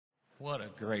What a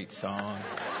great song.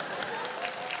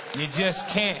 You just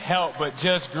can't help but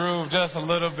just groove just a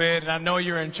little bit. And I know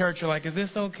you're in church, you're like, is this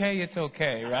okay? It's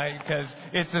okay, right? Because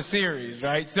it's a series,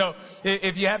 right? So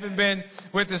if you haven't been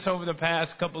with us over the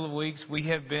past couple of weeks, we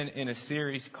have been in a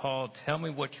series called Tell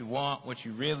Me What You Want, What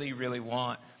You Really, Really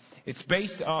Want. It's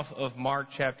based off of Mark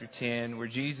chapter 10, where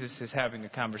Jesus is having a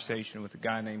conversation with a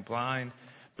guy named blind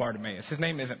Bartimaeus. His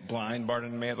name isn't blind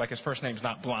Bartimaeus, like his first name's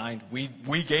not blind. We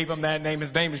gave him that name.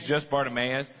 His name is just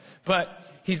Bartimaeus. But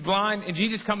he's blind, and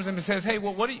Jesus comes to him and says, hey,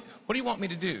 well, what do you want me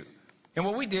to do? And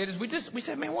what we did is we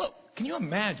said, man, what can you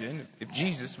imagine if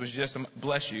Jesus was just,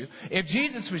 bless you, if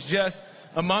Jesus was just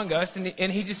among us,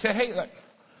 and he just said, hey, like,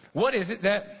 what is it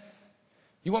that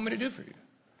you want me to do for you?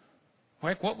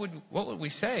 Like, what would we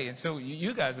say? And so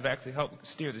you guys have actually helped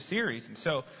steer the series. And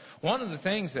so one of the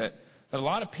things that a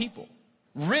lot of people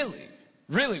really,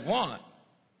 really want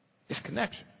is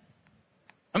connection.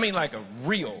 I mean, like a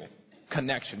real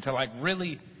connection, to like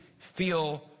really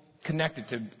feel connected,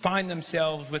 to find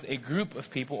themselves with a group of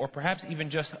people, or perhaps even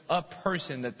just a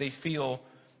person that they feel,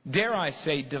 dare I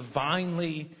say,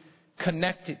 divinely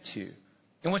connected to.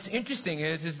 And what's interesting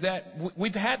is that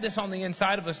we've had this on the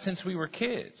inside of us since we were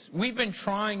kids. We've been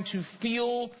trying to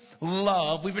feel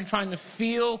love. We've been trying to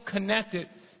feel connected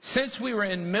since we were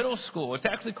in middle school. It's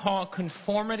actually called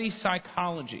conformity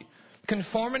psychology.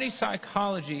 Conformity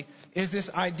psychology is this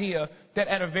idea that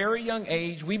at a very young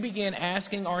age, we began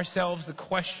asking ourselves the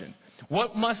question,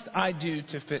 what must I do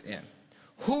to fit in?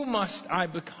 Who must I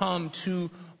become to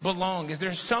belong? Is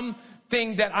there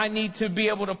something that I need to be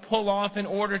able to pull off in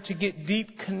order to get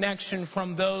deep connection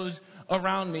from those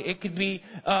around me? It could be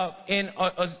in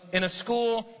a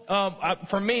school.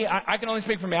 For me, I can only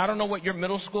speak for me. I don't know what your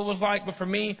middle school was like, but for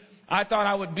me, I thought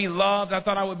I would be loved. I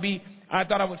thought I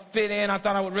would fit in. I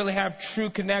thought I would really have true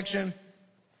connection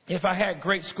if I had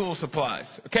great school supplies.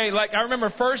 Okay, like I remember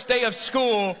first day of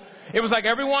school, it was like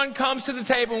everyone comes to the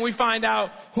table and we find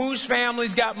out whose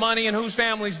families got money and whose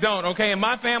families don't. Okay, and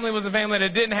my family was a family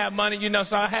that didn't have money,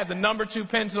 so I had the number 2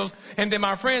 pencils, and then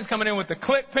my friends coming in with the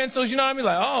click pencils, you know what I mean?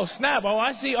 Like, oh snap,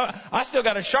 I see, I still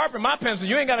got to sharpen my pencil.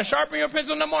 You ain't got to sharpen your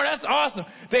pencil no more? That's awesome.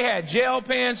 They had gel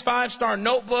pens, 5-star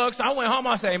notebooks. I went home,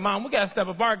 I said, hey, Mom, we got to step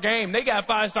up our game. They got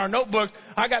 5-star notebooks.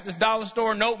 I got this dollar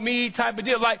store note me type of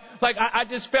deal. Like I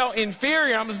just felt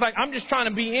inferior. I'm just trying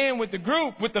to be in with the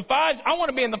group, with the fives. I want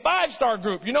to be in the 5-star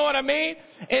group. You know what I mean?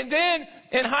 And then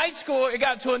in high school, it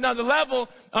got to another level.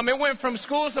 It went from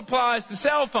school supplies to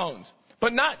cell phones,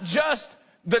 but not just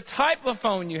the type of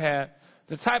phone you had,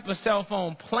 the type of cell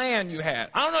phone plan you had.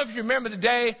 I don't know if you remember the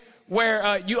day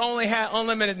where you only had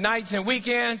unlimited nights and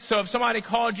weekends. So if somebody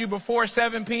called you before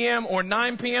 7 p.m. or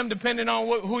 9 p.m., depending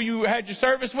on who you had your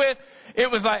service with, it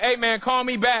was like, hey, man, call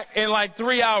me back in like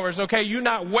 3 hours, okay?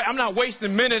 I'm not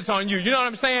wasting minutes on you. You know what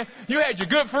I'm saying? You had your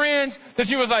good friends that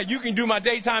you was like, you can do my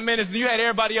daytime minutes. And you had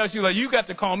everybody else, you like, you got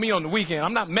to call me on the weekend.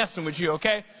 I'm not messing with you,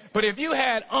 okay? But if you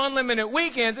had unlimited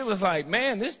weekends, it was like,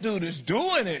 man, this dude is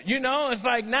doing it. It's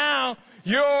like now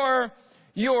you're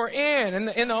in.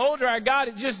 And the older I got,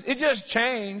 it just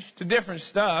changed to different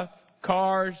stuff.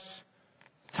 Cars,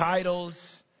 titles.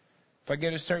 If I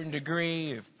get a certain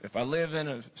degree, if I live in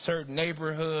a certain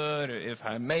neighborhood, if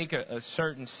I make a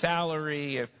certain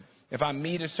salary, if I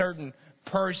meet a certain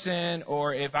person,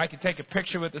 or if I could take a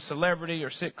picture with a celebrity or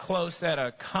sit close at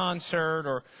a concert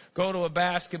or go to a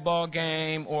basketball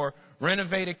game or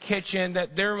renovate a kitchen,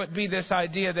 that there would be this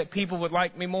idea that people would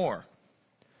like me more.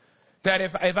 That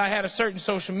if I had a certain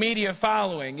social media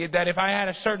following, that if I had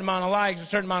a certain amount of likes, a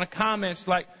certain amount of comments,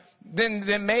 like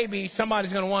then maybe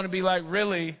somebody's going to want to be like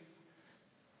really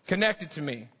connected to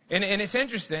me. And it's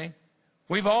interesting.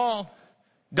 We've all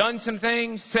done some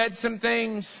things, said some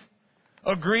things,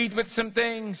 agreed with some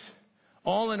things,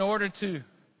 all in order to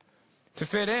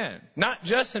fit in. Not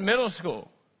just in middle school.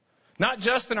 Not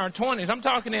just in our 20s. I'm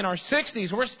talking in our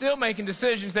 60s. We're still making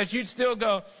decisions that you'd still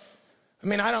go,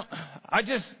 I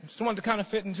just want to kind of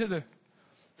fit into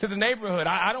the neighborhood.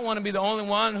 I don't want to be the only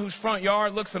one whose front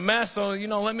yard looks a mess. So,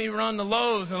 let me run the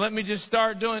Lowe's and let me just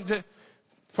start doing it.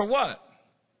 For what?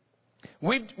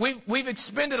 We've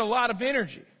expended a lot of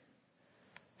energy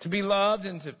to be loved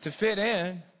and to fit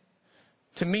in,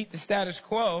 to meet the status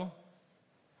quo.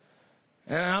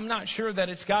 And I'm not sure that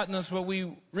it's gotten us what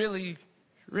we really,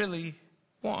 really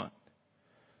want.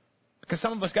 Because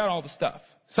some of us got all the stuff.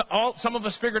 Some of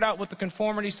us figured out what the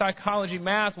conformity psychology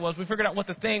math was. We figured out what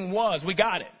the thing was. We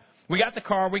got it. We got the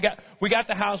car. We got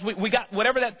the house. We got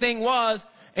whatever that thing was.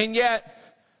 And yet,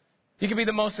 you can be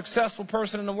the most successful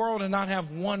person in the world and not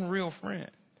have one real friend.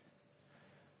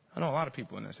 I know a lot of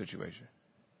people in that situation.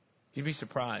 You'd be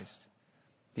surprised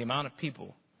the amount of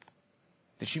people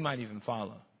that you might even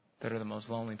follow that are the most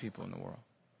lonely people in the world.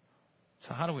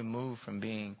 So how do we move from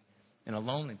being in a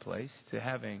lonely place to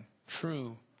having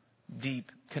true,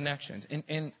 deep connections?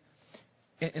 And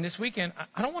this weekend,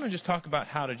 I don't want to just talk about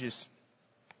how to just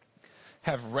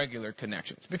have regular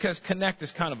connections, because connect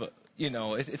is kind of a,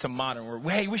 it's a modern word.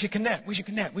 Hey, we should connect.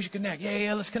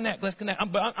 Yeah, let's connect.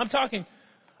 I'm talking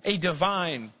a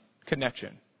divine connection.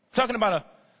 I'm talking about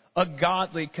a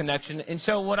godly connection. And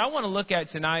so what I want to look at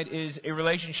tonight is a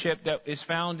relationship that is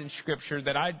found in Scripture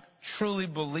that I truly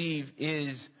believe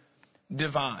is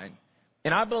divine.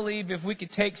 And I believe if we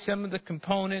could take some of the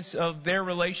components of their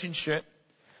relationship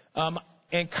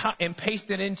and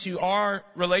paste it into our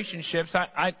relationships,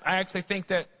 I actually think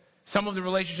that some of the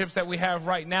relationships that we have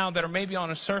right now that are maybe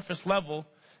on a surface level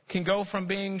can go from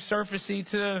being surfacey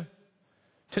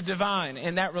to divine.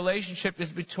 And that relationship is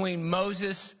between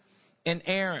Moses and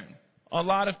Aaron. A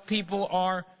lot of people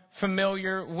are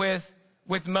familiar with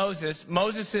Moses.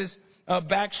 Moses'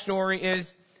 backstory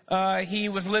is he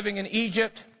was living in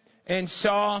Egypt and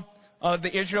saw the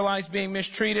Israelites being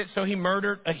mistreated, so he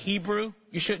murdered a Hebrew.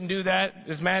 You shouldn't do that.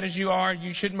 As mad as you are,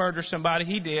 you should murder somebody.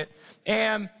 He did.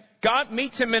 And God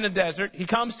meets him in the desert. He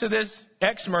comes to this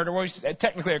ex-murderer. Well, he's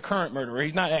technically a current murderer.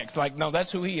 He's not ex. No,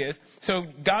 that's who he is. So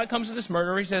God comes to this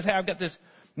murderer. He says, hey, I've got this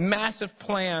massive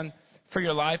plan for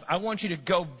your life. I want you to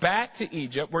go back to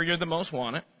Egypt, where you're the most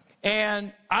wanted,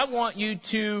 and I want you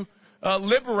to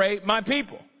liberate my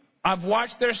people. I've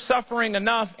watched their suffering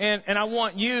enough, and I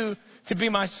want you to be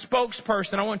my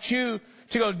spokesperson. I want you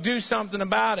to go do something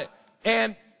about it.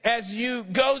 And as you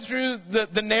go through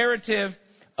the narrative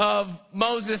of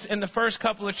Moses in the first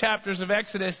couple of chapters of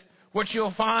Exodus, what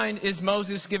you'll find is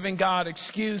Moses giving God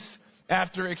excuse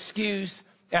after excuse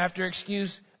after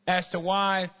excuse as to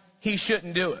why he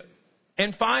shouldn't do it.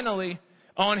 And finally,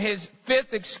 on his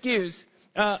fifth excuse,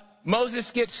 Moses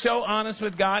gets so honest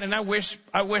with God, and I wish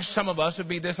some of us would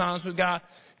be this honest with God.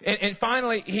 And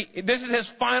finally, this is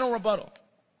his final rebuttal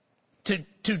to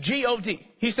God.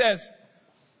 He says,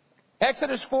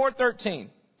 Exodus 4:13,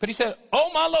 but he said,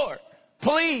 oh my Lord,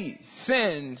 please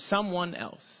send someone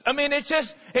else. I mean, it's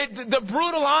just the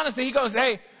brutal honesty. He goes,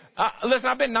 hey, listen,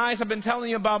 I've been nice. I've been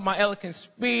telling you about my eloquent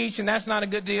speech, and that's not a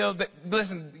good deal.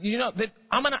 Listen, that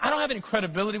I don't have any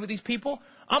credibility with these people.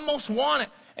 I'm most wanted.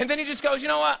 And then he just goes, you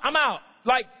know what? I'm out.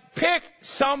 Like, pick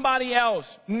somebody else.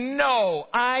 No,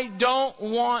 I don't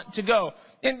want to go.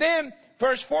 And then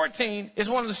verse 14 is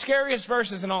one of the scariest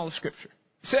verses in all of Scripture.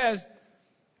 It says,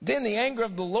 then the anger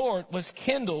of the Lord was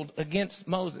kindled against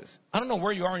Moses. I don't know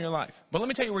where you are in your life, but let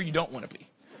me tell you where you don't want to be.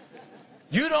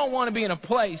 You don't want to be in a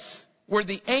place where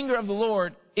the anger of the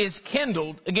Lord is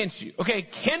kindled against you. Okay,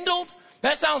 kindled?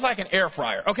 That sounds like an air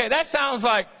fryer. Okay, that sounds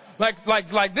like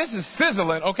this is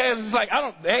sizzling. Okay, it's just like,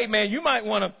 hey man, you might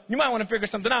want to figure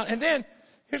something out. And then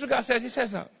here's what God says. He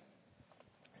says,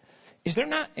 is there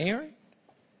not Aaron,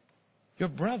 your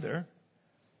brother,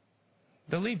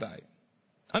 the Levite?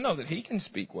 I know that he can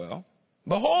speak well.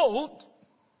 Behold,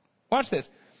 watch this.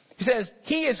 He says,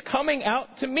 he is coming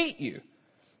out to meet you.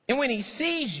 And when he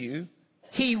sees you,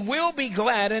 he will be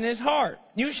glad in his heart.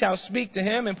 You shall speak to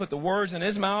him and put the words in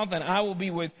his mouth, and I will be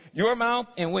with your mouth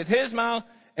and with his mouth,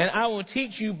 and I will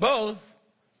teach you both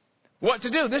what to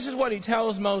do. This is what he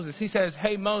tells Moses. He says,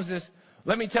 hey, Moses,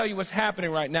 let me tell you what's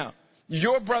happening right now.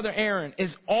 Your brother Aaron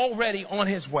is already on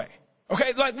his way.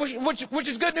 Okay, which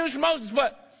is good news for Moses,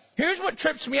 but here's what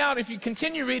trips me out. If you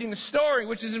continue reading the story,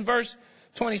 which is in verse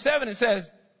 27, it says,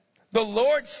 the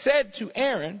Lord said to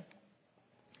Aaron,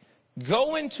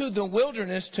 go into the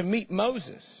wilderness to meet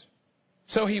Moses.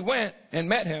 So he went and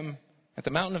met him at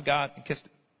the mountain of God and kissed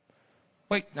him.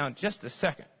 Wait, now just a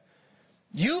second.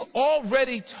 You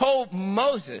already told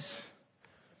Moses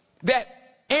that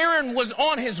Aaron was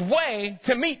on his way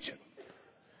to meet you.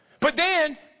 But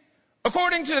then,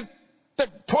 according to the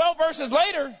 12 verses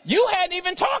later, you hadn't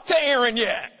even talked to Aaron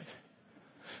yet.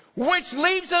 Which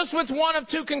leaves us with one of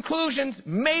two conclusions,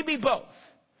 maybe both.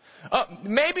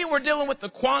 Maybe we're dealing with the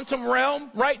quantum realm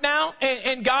right now,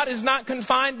 and God is not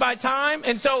confined by time,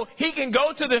 and so he can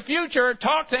go to the future,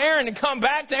 talk to Aaron, and come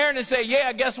back to Aaron and say,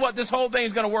 yeah, guess what? This whole thing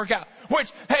is going to work out. Which,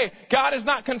 hey, God is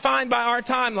not confined by our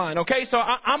timeline, okay? So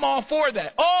I'm all for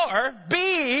that. Or,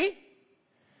 B,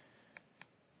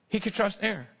 he could trust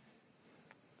Aaron.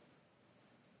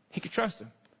 He could trust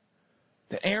him.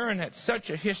 That Aaron had such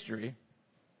a history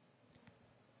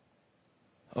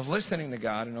of listening to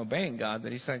God and obeying God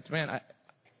that he said, man,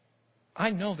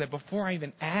 I know that before I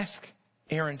even ask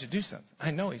Aaron to do something,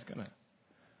 I know he's going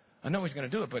to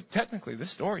do it. But technically, this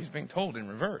story is being told in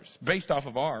reverse based off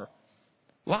of our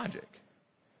logic.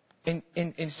 And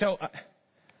so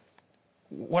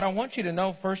what I want you to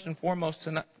know first and foremost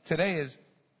today is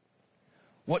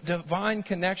what divine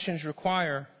connections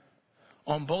require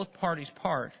on both parties'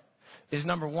 part is,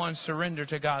 number one, surrender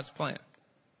to God's plan.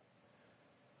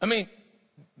 I mean,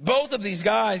 both of these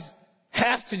guys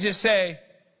have to just say,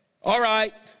 all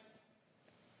right,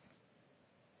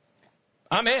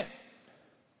 I'm in.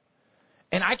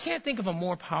 And I can't think of a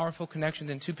more powerful connection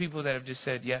than two people that have just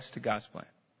said yes to God's plan.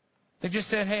 They've just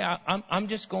said, hey, I'm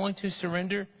just going to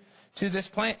surrender to this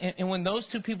plan. And when those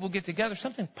two people get together,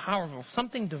 something powerful,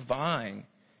 something divine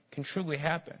can truly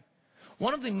happen.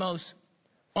 One of the most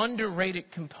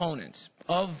underrated components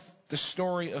of the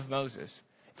story of Moses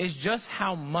is just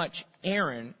how much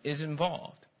Aaron is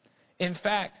involved. In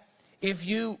fact, if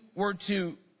you were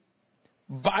to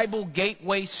Bible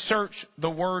Gateway search the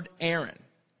word Aaron,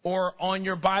 or on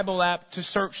your Bible app to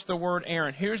search the word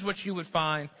Aaron, here's what you would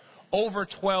find over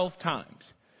 12 times.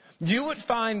 You would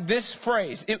find this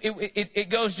phrase.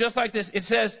 It goes just like this. It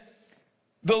says,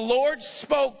 the Lord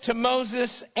spoke to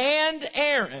Moses and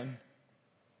Aaron,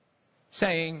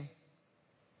 saying, ...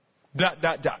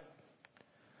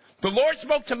 The Lord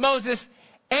spoke to Moses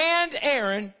and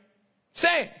Aaron,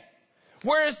 saying.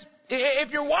 Whereas,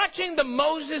 if you're watching the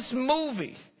Moses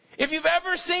movie, if you've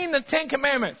ever seen the Ten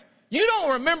Commandments, you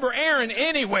don't remember Aaron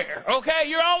anywhere, okay?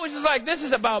 You're always just like, this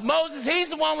is about Moses. He's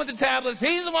the one with the tablets.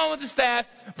 He's the one with the staff.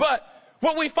 But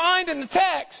what we find in the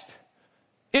text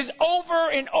is over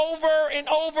and over and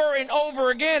over and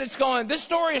over again. It's going, this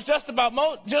story is just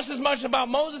as much about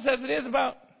Moses as it is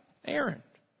about Aaron.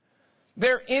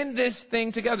 They're in this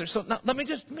thing together. So now let me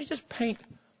just paint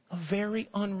a very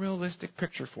unrealistic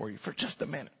picture for you for just a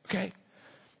minute, okay?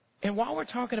 And while we're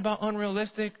talking about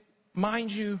unrealistic,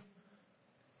 mind you,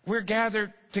 we're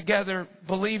gathered together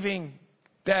believing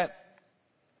that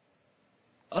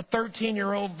a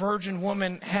 13-year-old virgin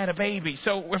woman had a baby.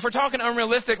 So if we're talking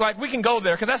unrealistic, like, we can go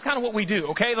there because that's kind of what we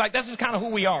do, okay? Like, that's just kind of who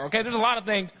we are, okay? There's a lot of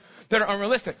things that are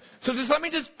unrealistic. So let me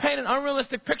just paint an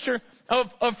unrealistic picture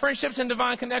of friendships and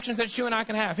divine connections that you and I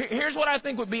can have. Here's what I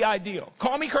think would be ideal.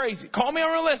 Call me crazy. Call me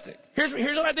unrealistic. Here's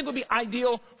what I think would be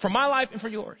ideal for my life and for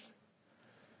yours.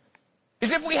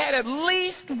 Is if we had at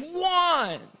least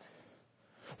one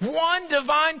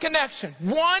divine connection,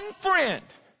 one friend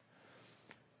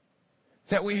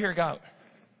that we hear God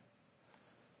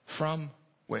from,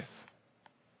 with.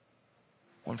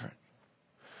 One friend.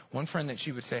 One friend that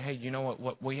she would say, hey, you know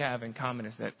what we have in common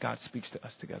is that God speaks to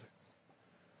us together.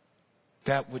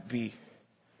 That would be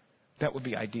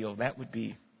ideal. That would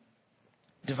be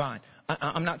divine.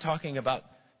 I'm not talking about,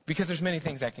 because there's many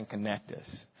things that can connect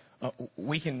us.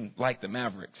 We can like the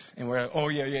Mavericks, and we're like, oh,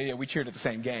 yeah, we cheered at the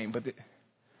same game, but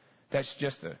that's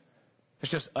just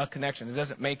a connection. It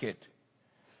doesn't make it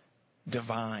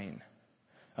divine.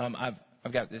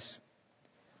 I've got this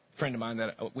friend of mine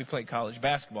that we played college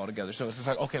basketball together, so it's just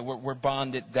like, okay, we're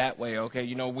bonded that way. Okay,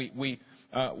 you know,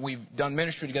 we've done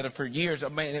ministry together for years.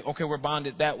 Okay, we're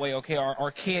bonded that way. Okay,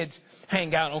 our kids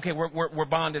hang out. Okay, we're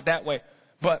bonded that way.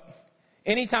 But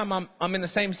anytime I'm in the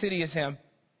same city as him,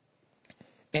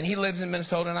 and he lives in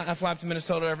Minnesota, and I fly up to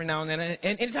Minnesota every now and then,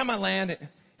 and anytime I land,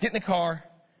 get in the car.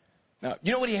 Now,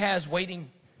 you know what he has waiting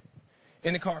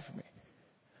in the car for me?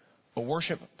 A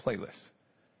worship playlist.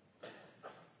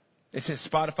 It's his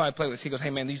Spotify playlist. He goes,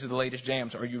 hey, man, these are the latest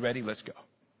jams. Are you ready? Let's go.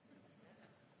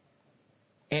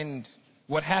 And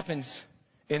what happens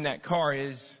in that car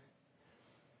is,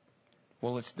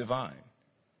 well, it's divine.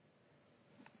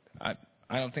 I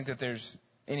don't think that there's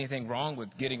anything wrong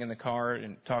with getting in the car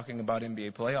and talking about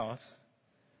NBA playoffs,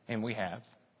 and we have.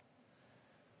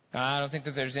 I don't think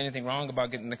that there's anything wrong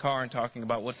about getting in the car and talking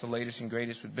about what's the latest and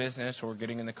greatest with business, or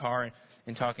getting in the car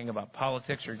and talking about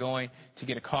politics, or going to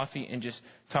get a coffee and just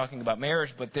talking about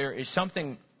marriage. But there is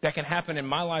something that can happen in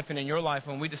my life and in your life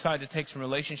when we decide to take some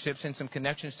relationships and some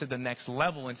connections to the next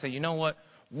level and say, you know what?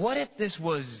 What if this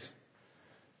was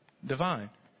divine?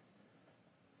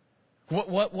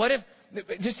 What if,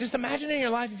 just imagine in your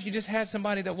life if you just had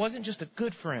somebody that wasn't just a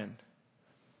good friend,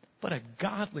 but a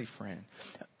godly friend.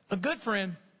 A good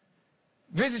friend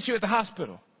visits you at the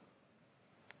hospital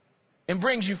and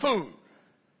brings you food.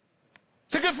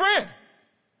 It's a good friend.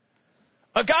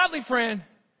 A godly friend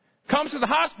comes to the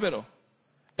hospital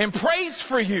and prays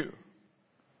for you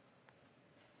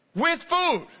with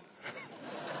food.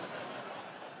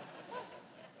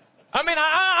 I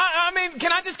mean,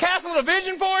 can I just cast a little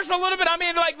vision for us for a little bit? I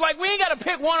mean, like we ain't got to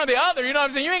pick one or the other. You know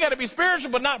what I'm saying? You ain't got to be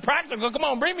spiritual but not practical. Come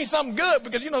on, bring me something good,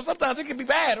 because, you know, sometimes it can be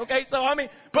bad. Okay, so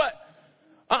but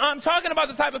I'm talking about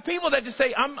the type of people that just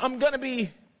say, I'm going to be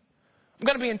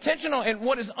intentional. And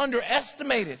what is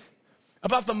underestimated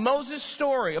about the Moses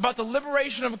story, about the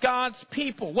liberation of God's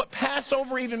people, what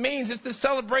Passover even means. It's the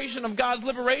celebration of God's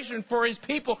liberation for his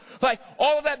people. Like,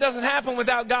 all of that doesn't happen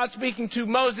without God speaking to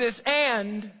Moses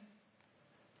and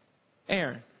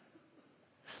Aaron.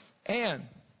 And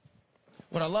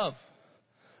what I love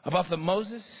about the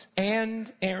Moses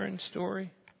and Aaron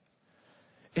story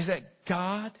is that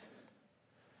God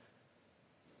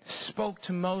spoke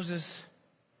to Moses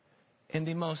in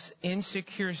the most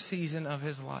insecure season of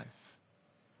his life.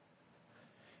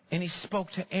 And he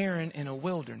spoke to Aaron in a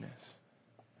wilderness.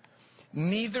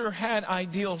 Neither had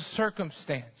ideal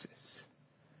circumstances.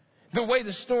 The way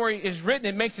the story is written,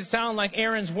 it makes it sound like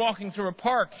Aaron's walking through a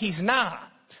park. He's not.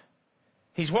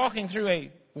 He's walking through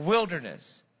a wilderness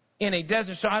in a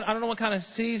desert. So I don't know what kind of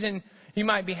season you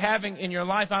might be having in your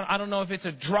life. I don't know if it's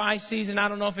a dry season. I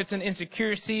don't know if it's an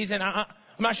insecure season. I'm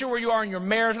not sure where you are in your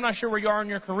marriage. I'm not sure where you are in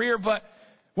your career. But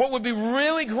what would be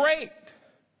really great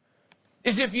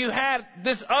is if you had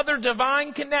this other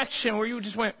divine connection where you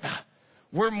just went,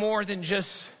 we're more than just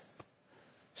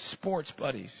sports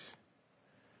buddies.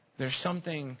 There's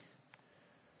something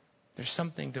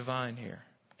divine here.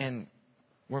 And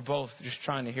we're both just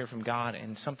trying to hear from God,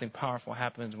 and something powerful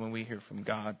happens when we hear from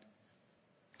God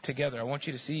together. I want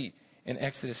you to see in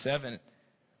Exodus 7,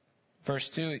 verse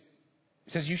 2, it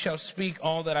says, you shall speak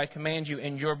all that I command you,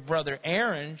 and your brother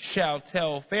Aaron shall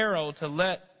tell Pharaoh to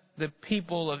let the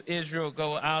people of Israel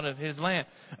go out of his land.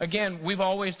 Again, we've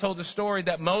always told the story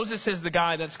that Moses is the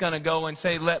guy that's going to go and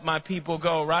say, let my people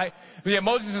go, right? Yeah,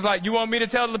 Moses is like, you want me to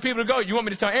tell the people to go? You want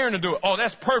me to tell Aaron to do it? Oh,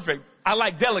 that's perfect. I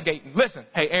like delegating. Listen,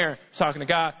 hey, Aaron, talking to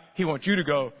God. He wants you to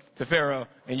go to Pharaoh,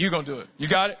 and you're going to do it. You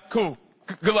got it? Cool.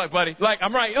 Good luck, buddy. Like,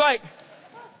 I'm right. Like,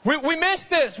 we missed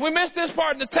this. We missed this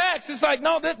part of the text. It's like,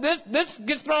 no, this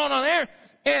gets thrown on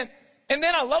Aaron. And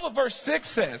then I love what verse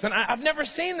 6 says. And I've never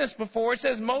seen this before. It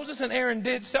says Moses and Aaron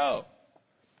did so.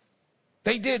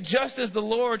 They did just as the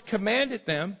Lord commanded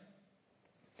them.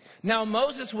 Now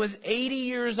Moses was 80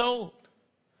 years old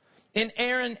and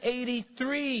Aaron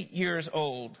 83 years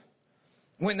old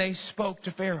when they spoke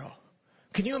to Pharaoh.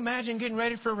 Can you imagine getting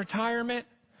ready for retirement?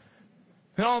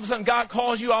 And all of a sudden God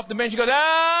calls you off the bench. You go,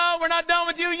 oh, we're not done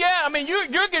with you yet. I mean, you're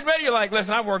getting ready. You're like,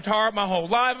 listen, I've worked hard my whole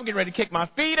life. I'm getting ready to kick my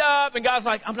feet up. And God's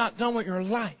like, I'm not done with your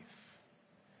life.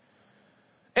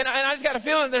 And I just got a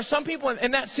feeling there's some people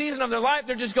in that season of their life,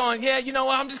 they're just going, yeah, you know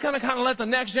what, I'm just going to kind of let the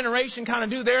next generation kind of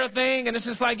do their thing. And it's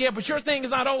just like, yeah, but your thing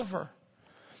is not over.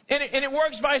 And it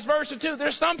works vice versa, too.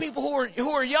 There's some people who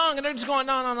are young, and they're just going,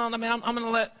 no, man, I'm going to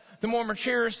let the more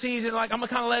mature season, like I'm going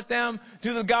to kind of let them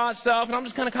do the God stuff, and I'm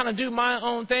just going to kind of do my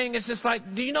own thing. It's just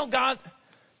like, do you know God?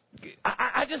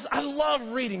 I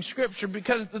love reading Scripture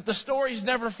because the stories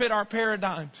never fit our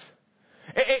paradigms.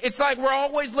 It's like we're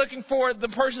always looking for the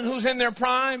person who's in their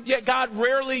prime, yet God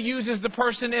rarely uses the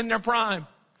person in their prime.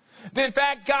 In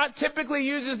fact, God typically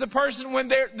uses the person when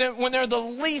they're the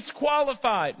least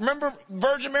qualified. Remember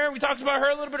Virgin Mary? We talked about her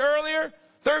a little bit earlier.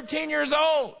 13 years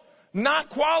old, not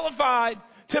qualified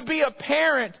to be a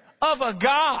parent of a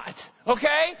God.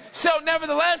 Okay? So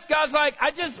nevertheless, God's like,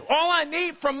 all I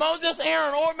need from Moses,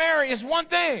 Aaron, or Mary is one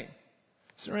thing.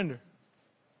 Surrender.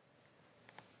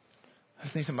 I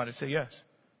just need somebody to say yes.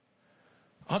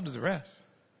 I'll do the rest.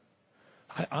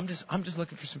 I'm just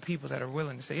looking for some people that are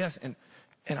willing to say yes. And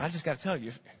I just got to tell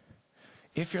you,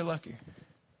 if you're lucky,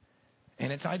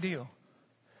 and it's ideal,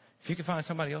 if you can find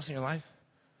somebody else in your life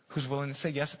who's willing to say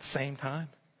yes at the same time,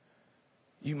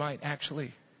 you might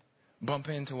actually bump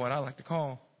into what I like to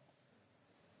call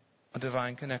a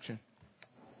divine connection.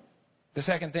 The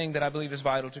second thing that I believe is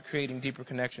vital to creating deeper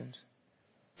connections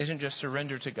isn't just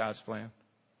surrender to God's plan.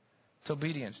 It's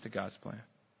obedience to God's plan.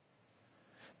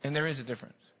 And there is a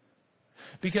difference.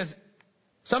 Because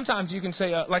sometimes you can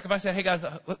say, like if I said, hey guys,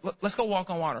 let's go walk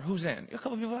on water. Who's in? A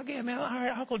couple of people are like, yeah, man, all right,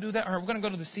 I'll go do that. All right, we're going to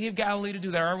go to the Sea of Galilee to do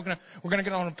that. All right, we're going to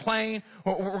get on a plane.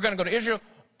 Or we're going to go to Israel.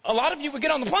 A lot of you would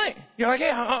get on the plane. You're like, hey,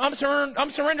 I'm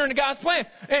surrendering to God's plan.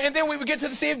 And then we would get to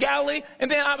the Sea of Galilee. And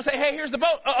then I would say, hey, here's the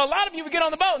boat. A lot of you would get on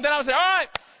the boat. And then I would say, all right,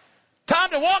 time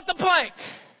to walk the plank.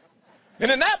 And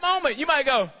in that moment, you might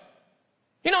go,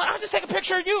 you know, I'll just take a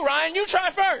picture of you, Ryan. You try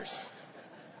first.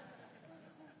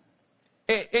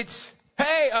 It's,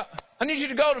 hey, I need you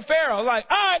to go to Pharaoh. Like,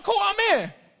 all right, cool, I'm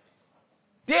in.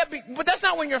 Yeah, but that's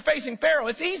not when you're facing Pharaoh.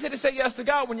 It's easy to say yes to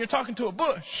God when you're talking to a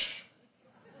bush.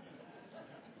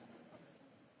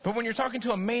 But when you're talking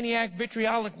to a maniac,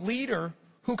 vitriolic leader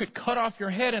who could cut off your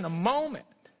head in a moment,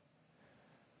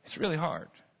 it's really hard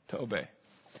to obey.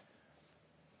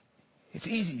 It's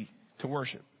easy to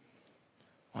worship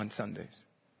on Sundays.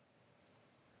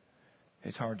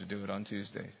 It's hard to do it on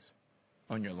Tuesdays,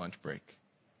 on your lunch break.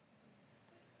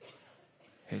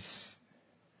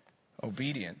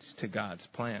 obedience to God's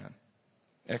plan.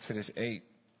 Exodus 8,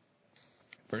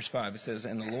 verse 5, it says,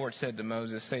 "And the Lord said to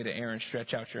Moses, say to Aaron,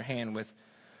 stretch out your hand with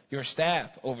your staff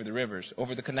over the rivers,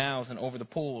 over the canals, and over the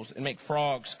pools, and make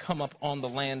frogs come up on the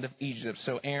land of Egypt."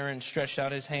 So Aaron stretched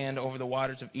out his hand over the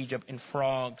waters of Egypt, and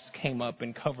frogs came up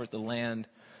and covered the land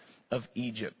of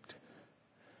Egypt.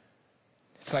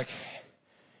 It's like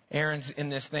Aaron's in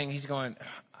this thing. He's going,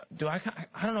 I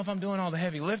don't know if I'm doing all the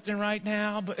heavy lifting right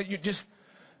now, but you just,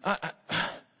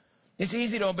 it's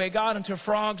easy to obey God until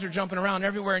frogs are jumping around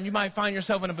everywhere, and you might find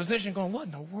yourself in a position going, what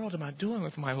in the world am I doing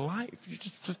with my life?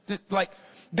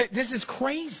 This is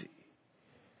crazy.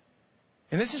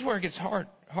 And this is where it gets hard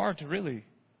to really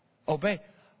obey.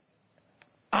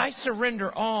 I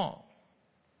surrender all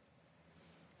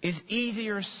is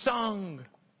easier sung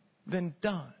than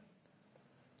done.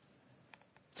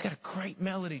 It's got a great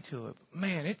melody to it.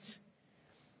 Man,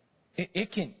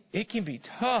 it can be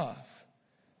tough.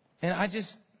 And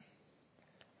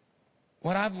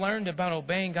what I've learned about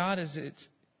obeying God is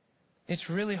it's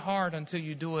really hard until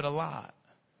you do it a lot.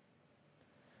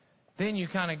 Then you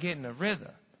kind of get in a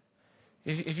rhythm.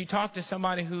 If you talk to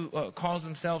somebody who calls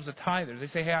themselves a tither, they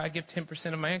say, hey, I give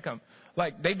 10% of my income.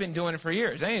 Like, they've been doing it for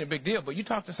years. That ain't a big deal. But you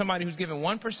talk to somebody who's giving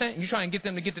 1%, and you try and get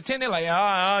them to get to 10, they're like,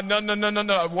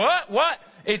 no. What?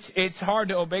 It's hard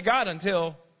to obey God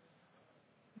until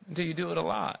you do it a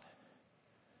lot.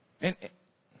 And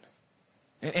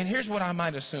here's what I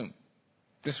might assume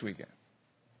this weekend.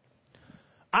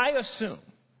 I assume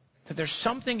that there's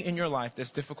something in your life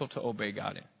that's difficult to obey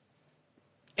God in.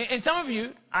 And some of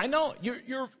you, I know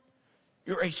you're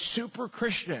a super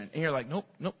Christian, and you're like, nope,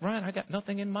 Ryan, I got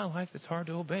nothing in my life that's hard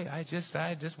to obey. I just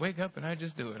wake up and I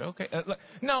just do it. Okay,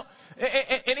 no,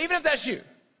 and even if that's you,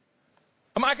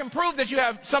 I can prove that you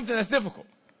have something that's difficult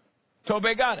to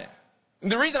obey God in.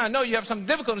 And the reason I know you have something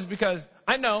difficult is because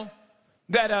I know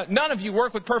that none of you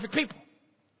work with perfect people,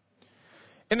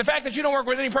 and the fact that you don't work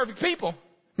with any perfect people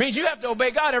means you have to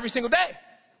obey God every single day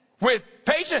with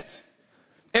patience.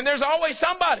 And there's always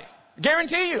somebody,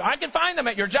 guarantee you, I can find them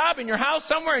at your job, in your house,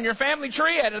 somewhere in your family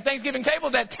tree, at a Thanksgiving table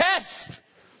that test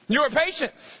your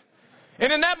patience.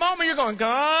 And in that moment, you're going,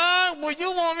 God, will you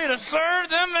want me to serve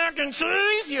them mac and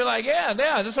cheese? You're like, yeah,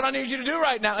 that's what I need you to do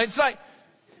right now. It's like,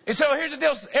 and so here's the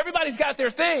deal. Everybody's got their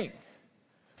thing.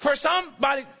 For some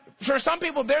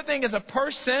people, their thing is a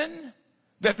person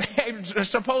that they're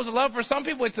supposed to love. For some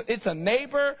people, it's a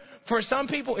neighbor. For some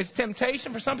people, it's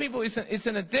temptation. For some people, it's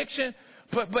an addiction.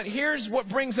 But here's what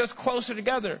brings us closer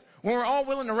together. When we're all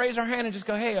willing to raise our hand and just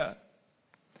go, hey,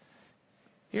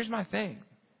 here's my thing.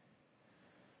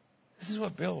 This is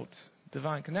what builds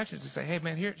divine connections. To say, hey,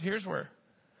 man, here's where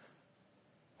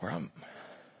I'm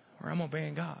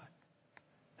obeying God.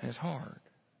 And it's hard.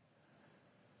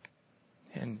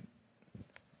 And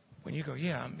when you go,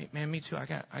 yeah, man, me too.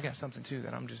 I got something too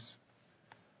that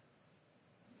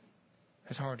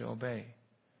it's hard to obey.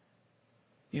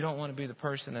 You don't want to be the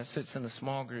person that sits in the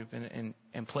small group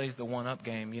and plays the one-up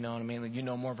game. You know what I mean? Like, you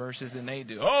know more verses than they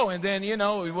do. Oh, and then,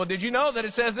 well, did you know that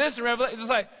it says this in Revelation? It's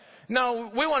like, no,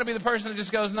 we want to be the person that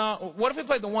just goes, no, what if we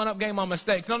played the one-up game on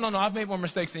mistakes? No, I've made more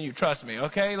mistakes than you. Trust me,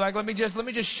 okay? Like, let me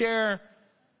just share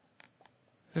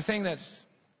the thing that's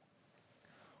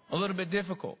a little bit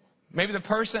difficult. Maybe the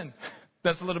person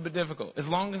that's a little bit difficult. As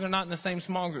long as they're not in the same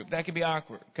small group. That could be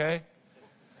awkward, okay?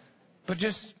 But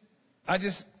I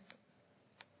just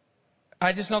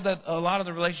know that a lot of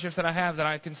the relationships that I have that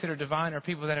I consider divine are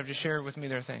people that have just shared with me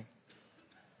their thing.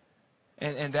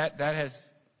 And that has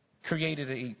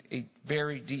created a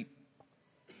very deep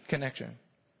connection.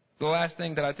 The last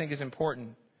thing that I think is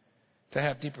important to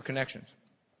have deeper connections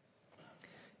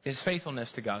is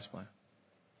faithfulness to God's plan.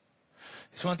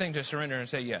 It's one thing to surrender and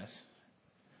say yes.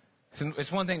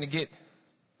 It's one thing to get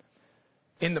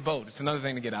in the boat. It's another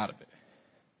thing to get out of it.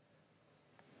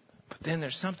 But then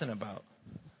there's something about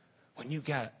when you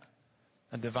got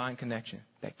a divine connection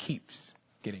that keeps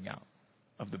getting out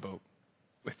of the boat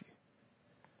with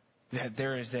you. That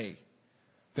there is a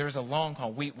long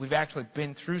haul. We've actually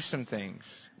been through some things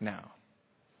now.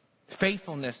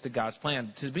 Faithfulness to God's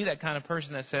plan. To be that kind of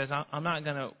person that says, I'm not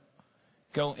going to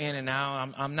go in and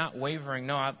out. I'm not wavering.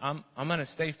 No, I'm going to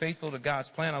stay faithful to God's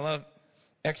plan. I love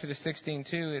Exodus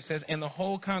 16:2. It says, and the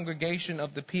whole congregation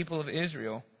of the people of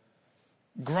Israel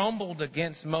grumbled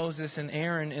against Moses and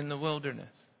Aaron in the wilderness.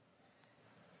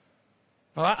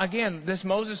 Well, again, this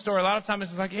Moses story, a lot of times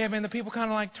it's like, yeah, man, the people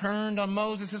kind of like turned on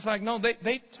Moses. It's like, no,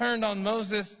 they turned on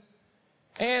Moses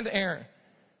and Aaron.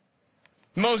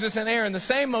 Moses and Aaron, the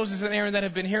same Moses and Aaron that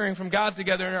have been hearing from God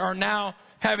together, are now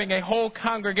having a whole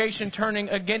congregation turning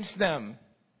against them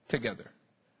together.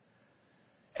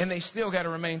 And they still got to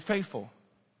remain faithful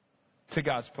to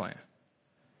God's plan.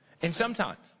 And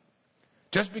sometimes,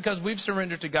 just because we've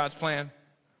surrendered to God's plan,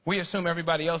 we assume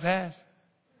everybody else has.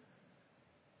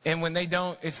 And when they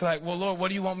don't, it's like, well, Lord, what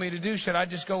do you want me to do? Should I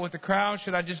just go with the crowd?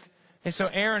 Should I just... And so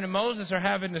Aaron and Moses are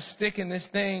having to stick in this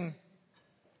thing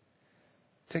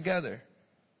together.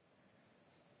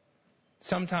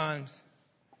 Sometimes,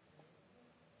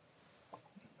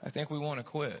 I think we want to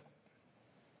quit.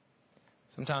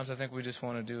 Sometimes I think we just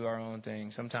want to do our own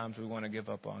thing. Sometimes we want to give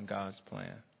up on God's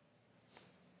plan.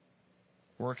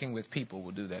 Working with people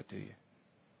will do that to you.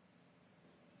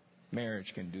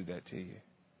 Marriage can do that to you.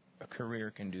 A career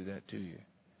can do that to you.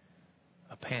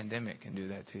 A pandemic can do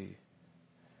that to you.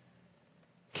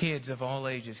 Kids of all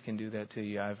ages can do that to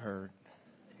you, I've heard.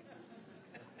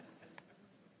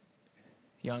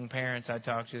 Young parents I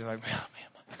talk to, they're like, man,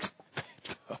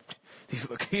 these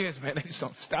little kids, man, they just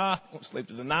don't stop. They won't sleep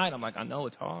through the night. I'm like, I know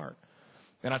it's hard.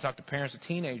 Then I talk to parents of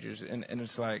teenagers, and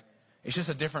it's like, it's just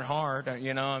a different hard,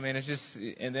 you know. I mean, it's just,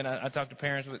 and then I talk to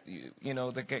parents with, you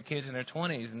know, that get kids in their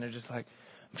 20s, and they're just like,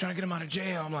 I'm trying to get them out of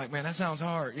jail. I'm like, man, that sounds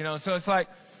hard, you know. So it's like,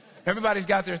 everybody's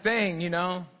got their thing, you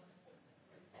know.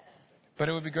 But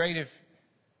it would be great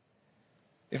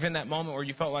if in that moment where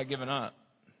you felt like giving up,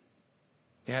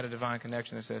 you had a divine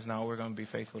connection that says, no, we're going to be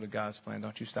faithful to God's plan.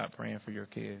 Don't you stop praying for your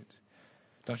kids.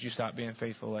 Don't you stop being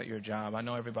faithful at your job. I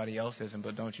know everybody else isn't,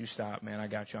 but don't you stop, man. I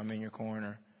got you. I'm in your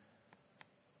corner.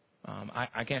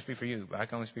 I can't speak for you, but I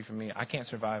can only speak for me. I can't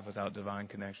survive without divine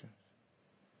connection.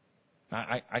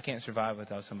 I can't survive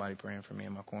without somebody praying for me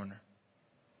in my corner.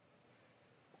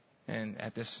 And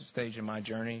at this stage in my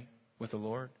journey with the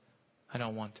Lord, I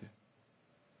don't want to.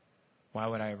 Why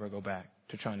would I ever go back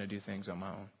to trying to do things on my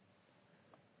own?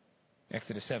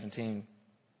 Exodus 17,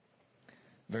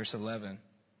 verse 11.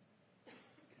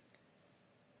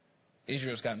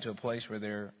 Israel's gotten to a place where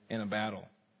they're in a battle.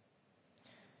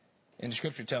 And the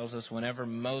scripture tells us whenever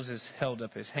Moses held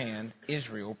up his hand,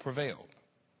 Israel prevailed.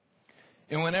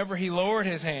 And whenever he lowered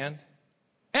his hand,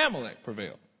 Amalek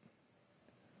prevailed.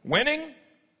 Winning,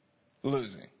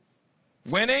 losing.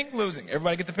 Winning, losing.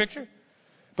 Everybody get the picture?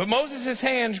 But Moses'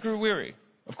 hands grew weary.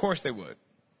 Of course they would.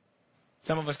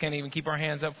 Some of us can't even keep our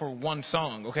hands up for one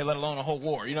song, okay, let alone a whole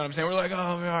war. You know what I'm saying? We're like, oh,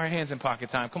 our hands in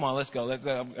pocket time. Come on, let's go.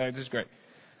 This is great.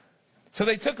 So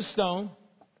they took a stone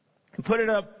and put it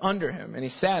up under him, and he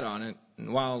sat on it,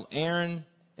 and while Aaron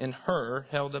and Hur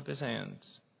held up his hands,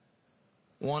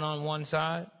 one on one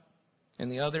side and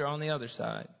the other on the other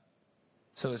side.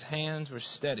 So his hands were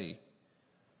steady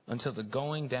until the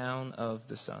going down of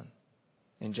the sun.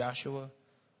 And Joshua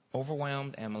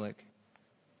overwhelmed Amalek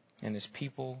and his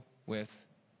people with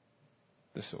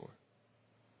the sword.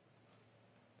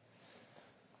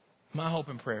 My hope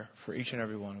and prayer for each and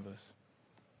every one of us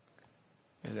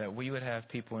is that we would have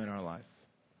people in our life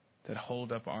that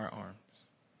hold up our arms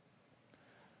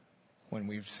when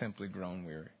we've simply grown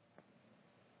weary.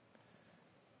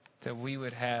 That we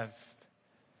would have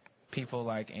people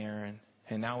like Aaron,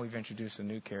 and now we've introduced a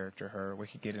new character, Hur. We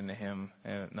could get into him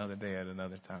another day at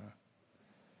another time.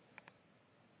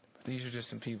 But these are just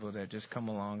some people that just come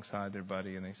alongside their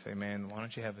buddy and they say, man, why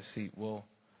don't you have a seat? We'll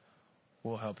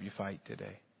help you fight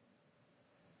today.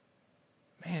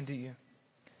 Man, do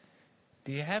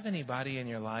you have anybody in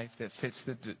your life that fits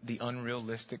the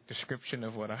unrealistic description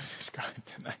of what I've described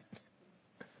tonight?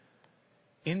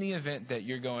 In the event that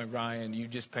you're going, Ryan, you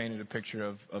just painted a picture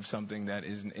of something that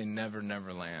is in Never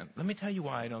Never Land. Let me tell you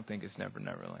why I don't think it's Never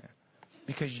Never Land.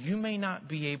 Because you may not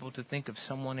be able to think of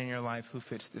someone in your life who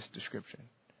fits this description.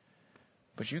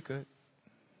 But you could.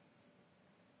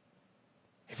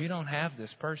 If you don't have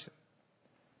this person,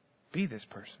 be this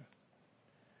person.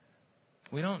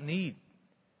 We don't need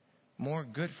more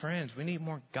good friends. We need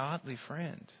more godly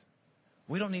friends.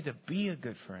 We don't need to be a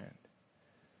good friend.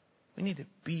 We need to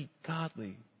be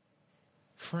godly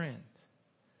friends.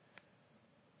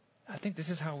 I think this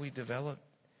is how we develop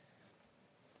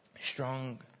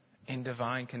strong and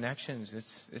divine connections.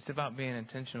 It's about being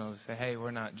intentional to say, hey,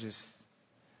 we're not just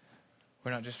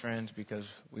friends because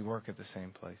we work at the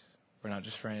same place. We're not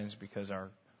just friends because our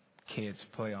kids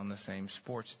play on the same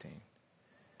sports team.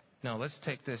 No, let's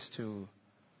take this to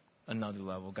another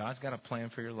level. God's got a plan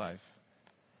for your life.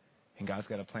 And God's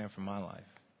got a plan for my life.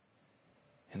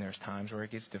 And there's times where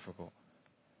it gets difficult.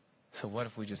 So what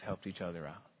if we just helped each other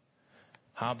out?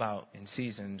 How about in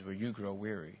seasons where you grow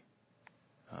weary,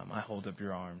 I hold up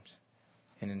your arms.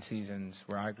 And in seasons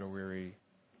where I grow weary,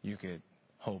 you could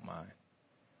hold mine.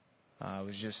 I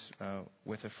was just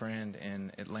with a friend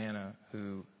in Atlanta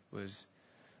who was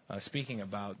speaking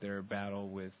about their battle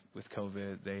with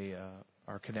COVID. They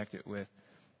are connected with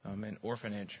an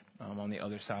orphanage on the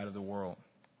other side of the world.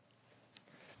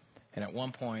 And at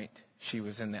one point, she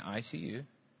was in the ICU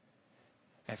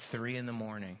at 3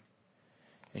 a.m.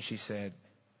 And she said,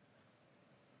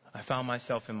 I found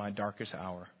myself in my darkest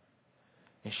hour.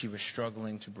 And she was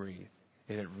struggling to breathe.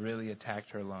 It had really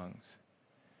attacked her lungs.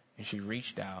 And she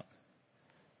reached out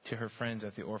to her friends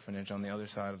at the orphanage on the other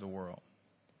side of the world.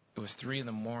 It was 3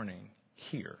 a.m.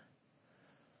 here,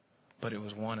 but it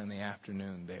was 1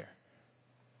 p.m. there.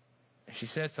 And she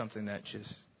said something that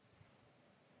just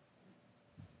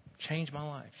changed my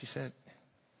life. She said,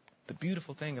 the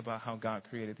beautiful thing about how God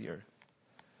created the earth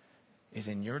is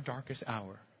in your darkest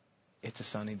hour, it's a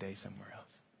sunny day somewhere else.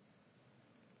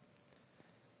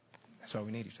 That's why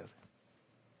we need each other.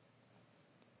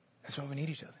 That's why we need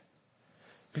each other.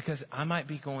 Because I might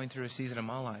be going through a season of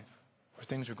my life where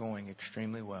things are going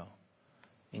extremely well,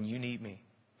 and you need me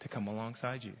to come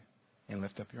alongside you and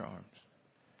lift up your arms.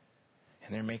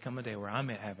 And there may come a day where I'm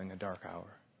having a dark hour,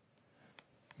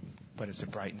 but it's a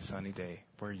bright and sunny day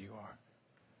where you are.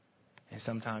 And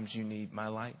sometimes you need my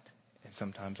light, and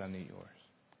sometimes I need yours.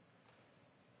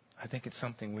 I think it's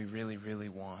something we really, really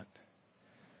want.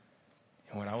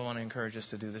 And what I want to encourage us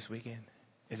to do this weekend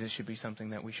is it should be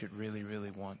something that we should really,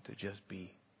 really want to just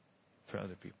be for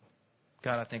other people.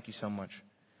 God, I thank you so much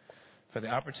for the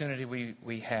opportunity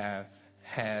we have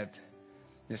had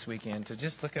this weekend to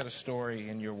just look at a story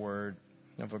in your word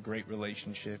of a great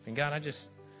relationship. And God,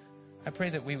 I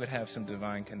pray that we would have some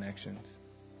divine connections.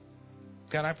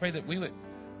 God, I pray that we would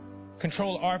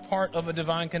control our part of a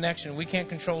divine connection. We can't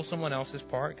control someone else's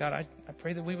part. God, I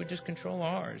pray that we would just control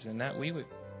ours, and that we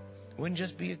wouldn't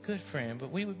just be a good friend,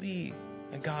 but we would be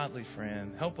a godly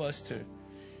friend. Help us to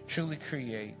truly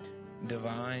create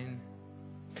divine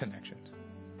connections.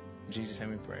 In Jesus' name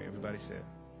we pray. Everybody said,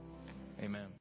 amen.